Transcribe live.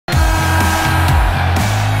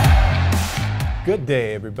Good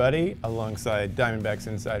day, everybody. Alongside Diamondbacks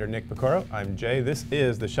insider Nick Piecoro, I'm Jay. This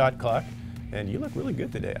is the Shot Clock, and you look really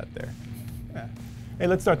good today out there. Yeah. Hey,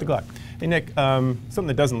 let's start the clock. Hey, Nick, something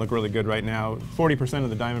that doesn't look really good right now, 40% of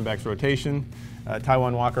the Diamondbacks rotation.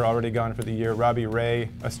 Taijuan Walker already gone for the year. Robbie Ray,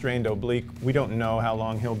 a strained oblique. We don't know how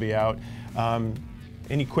long he'll be out.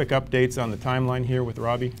 Any quick updates on the timeline here with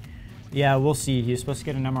Robbie? Yeah, we'll see. He's supposed to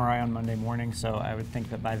get an MRI on Monday morning, so I would think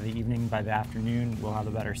that by the evening, by the afternoon, we'll have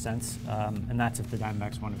a better sense. And that's if the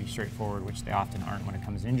Diamondbacks want to be straightforward, which they often aren't when it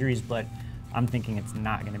comes to injuries, but I'm thinking it's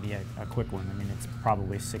not going to be a quick one. I mean, it's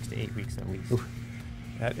probably 6 to 8 weeks at least. Oof.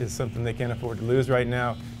 That is something they can't afford to lose right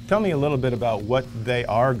now. Tell me a little bit about what they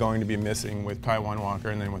are going to be missing with Taijuan Walker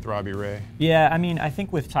and then with Robbie Ray. Yeah, I mean, I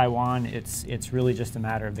think with Taijuan, it's really just a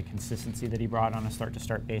matter of the consistency that he brought on a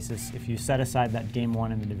start-to-start basis. If you set aside that Game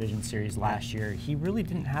 1 in the division series last year, he really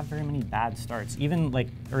didn't have very many bad starts. Even like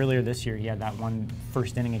earlier this year, he had that one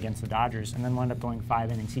first inning against the Dodgers and then wound up going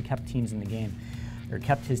 5 innings. He kept teams in the game, or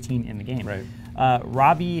kept his team in the game. Right.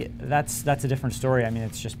 Robbie, that's a different story. I mean,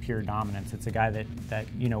 it's just pure dominance. It's a guy that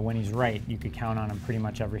you know, when he's right, you could count on him pretty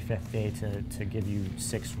much every fifth day to give you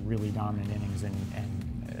 6 really dominant innings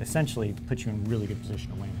and essentially put you in really good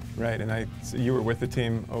position to win. Right, and so you were with the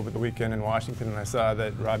team over the weekend in Washington, and I saw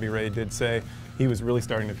that Robbie Ray did say he was really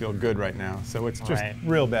starting to feel good right now. So it's just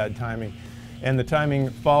real bad timing. And the timing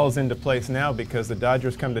falls into place now because the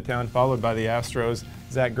Dodgers come to town, followed by the Astros.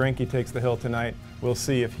 Zach Greinke takes the hill tonight. We'll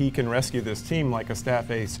see if he can rescue this team like a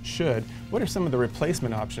staff ace should. What are some of the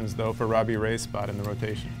replacement options, though, for Robbie Ray's spot in the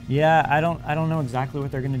rotation? Yeah, I don't know exactly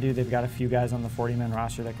what they're going to do. They've got a few guys on the 40-man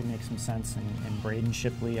roster that could make some sense, and Braden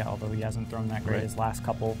Shipley, although he hasn't thrown that great his last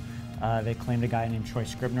couple. They claimed a guy named Troy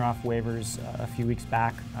Scribner off waivers a few weeks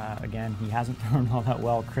back. Again, he hasn't thrown all that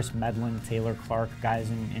well. Chris Medlin, Taylor Clark,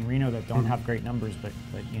 guys in Reno that don't have great numbers, but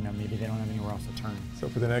you know, maybe they don't have anywhere else to turn. So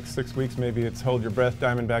for the next 6 weeks, maybe it's hold your breath,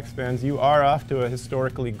 Diamondbacks fans. You are off to a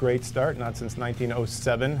historically great start. Not since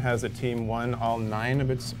 1907 has a team won all 9 of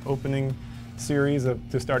its opening series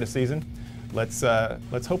to start a season. Let's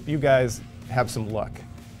hope you guys have some luck.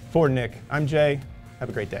 For Nick, I'm Jay. Have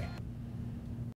a great day.